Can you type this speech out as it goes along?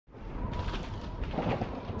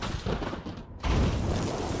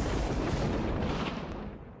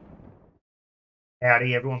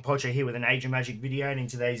Howdy everyone, Pocho here with an Age of Magic video, and in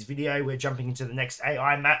today's video we're jumping into the next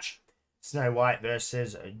AI match. Snow White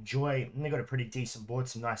versus Joy. And they've got a pretty decent board,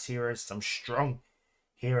 some nice heroes, some strong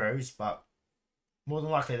heroes, but more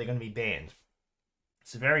than likely they're going to be banned.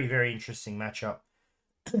 It's a very, very interesting matchup.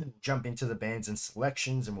 Jump into the bans and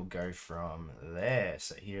selections and we'll go from there.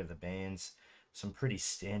 So here are the bans. Some pretty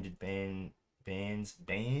standard bans. Let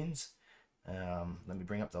me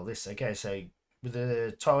bring up the list. Okay, so with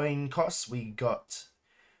the towing costs, we got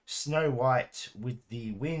Snow White with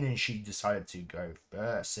the win, and she decided to go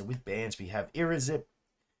first. So with bans, we have Irizip.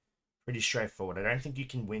 Pretty straightforward. I don't think you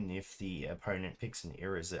can win if the opponent picks an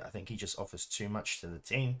Irizip. I think he just offers too much to the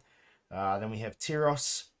team. Then we have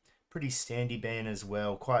Tyros. Pretty standy ban as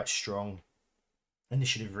well. Quite strong.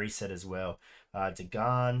 Initiative reset as well.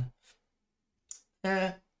 Dagan.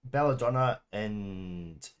 Belladonna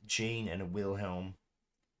and Jean and a Wilhelm.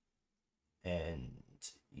 And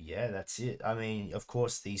yeah, that's it. I mean, of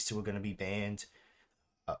course, these two are going to be banned.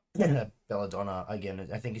 Belladonna, again,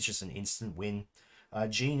 I think it's just an instant win.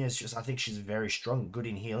 Jean is just, I think she's very strong, good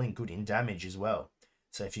in healing, good in damage as well.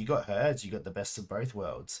 So if you got her, you got the best of both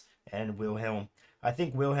worlds. And Wilhelm, I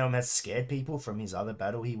think Wilhelm has scared people from his other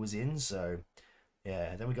battle he was in. So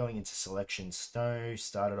yeah, then we're going into selection. Snow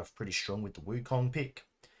started off pretty strong with the Wukong pick.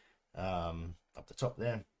 Up the top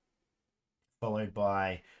there. Followed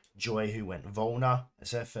by Joy, who went Volna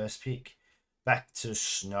as her first pick. Back to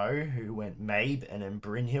Snow, who went Mabe, and then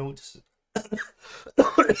Brynhild.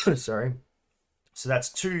 Sorry. So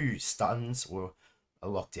that's two stuns, or a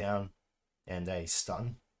lockdown and a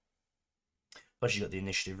stun. Plus you got the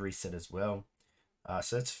initiative reset as well.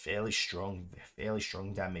 So that's fairly strong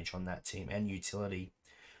damage on that team, and utility.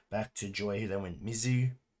 Back to Joy, who then went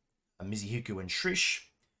Mizu, Mizuhiku and Trish.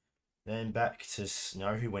 Then back to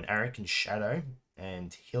Snow, who went Arik and Shadow,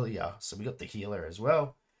 and Hylia. So we got the healer as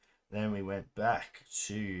well. Then we went back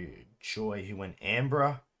to Joy, who went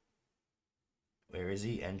Ambra. Where is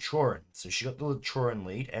he? And Choran. So she got the Choran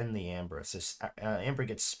lead and the Ambra. So Ambra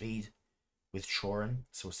gets speed with Choran.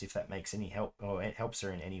 So we'll see if that makes any help, or it helps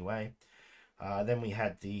her in any way. Then we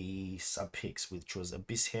had the sub picks, which was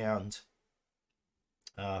Abyss Hound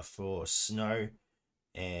for Snow,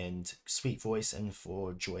 and Sweet Voice, and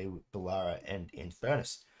for Joy, Balara and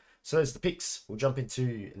Infernus. So those are the picks. We'll jump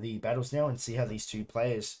into the battles now and see how these two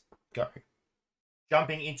players go.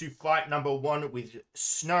 Jumping into fight number one with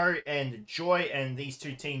Snow and Joy, and these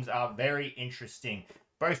two teams are very interesting.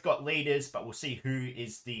 Both got leaders, but we'll see who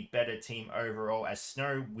is the better team overall, as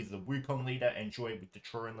Snow with the Wukong leader and Joy with the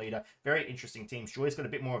Choran leader. Very interesting teams. Joy's got a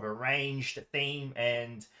bit more of a ranged theme,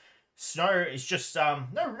 and Snow is just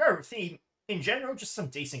no theme in general, just some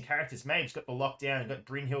decent characters. Maeve's got the lockdown, and got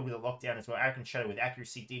Brynhild with a lockdown as well. Arik and Shadow with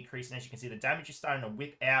accuracy decrease, and as you can see, the damage is starting to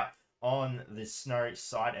whip out on the Snow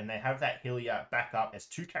side, and they have that Hylia back up as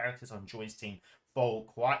two characters on Joy's team fall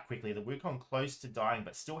quite quickly. The Wukong close to dying,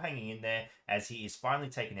 but still hanging in there, as he is finally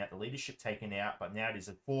taken out, the leadership taken out, but now it is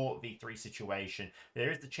a 4v3 situation.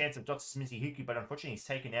 There is the chance of Dr. Smithy-Huku, but unfortunately he's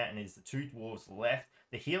taken out, and it is the two dwarves left.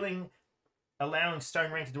 The healing allowing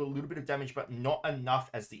Stone Rain to do a little bit of damage, but not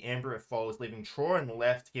enough, as the Amber falls, leaving Troran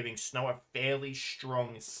left, giving Snow a fairly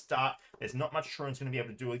strong start. There's not much Troran's going to be able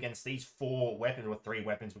to do against these four weapons, or three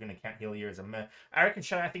weapons. We're going to count Hylia as a mer. Arik and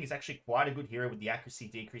Shadow, I think, is actually quite a good hero with the accuracy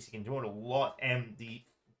decrease. He can do it a lot, and the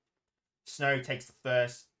Snow takes the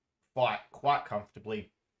first fight quite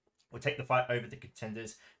comfortably. We'll take the fight over the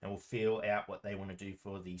contenders, and we'll feel out what they want to do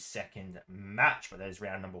for the second match. But that is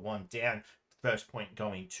round number one down. First point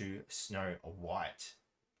going to Snow White.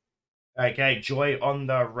 Okay, Joy on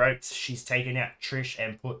the ropes. She's taken out Trish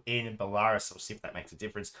and put in Balara, so we'll see if that makes a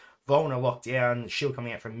difference. Volna locked down, shield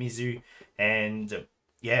coming out from Mizu, and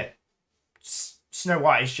yeah, Snow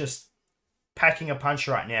White is just packing a punch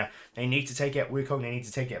right now. They need to take out Wukong, they need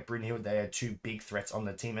to take out Brynhild. They are two big threats on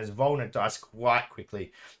the team, as Volna dies quite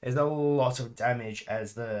quickly. There's a lot of damage,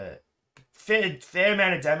 as the fair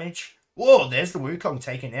amount of damage. Whoa, there's the Wukong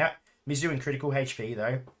taken out. Mizu in critical HP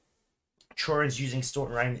though. Choran's using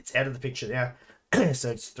Storm Rain. It's out of the picture now. So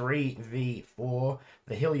it's 3v4.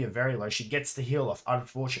 The Hylia very low. She gets the heal off,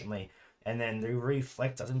 unfortunately. And then the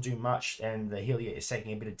Reflect doesn't do much. And the Hylia is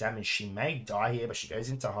taking a bit of damage. She may die here, but she goes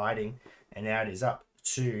into hiding. And now it is up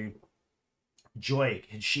to Joy.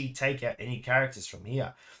 Can she take out any characters from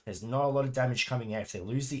here? There's not a lot of damage coming out. If they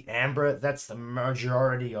lose the Amber, that's the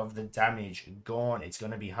majority of the damage gone. It's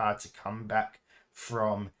going to be hard to come back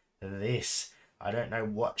from this. I don't know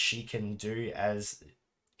what she can do, as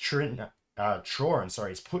Troran,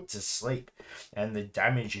 sorry, is put to sleep, and the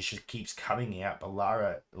damage just keeps coming out.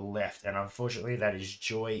 Balara left, and unfortunately that is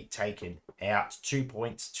Joy taken out. 2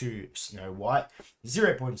 points to Snow White,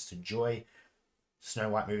 0 points to Joy. Snow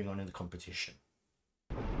White moving on in the competition.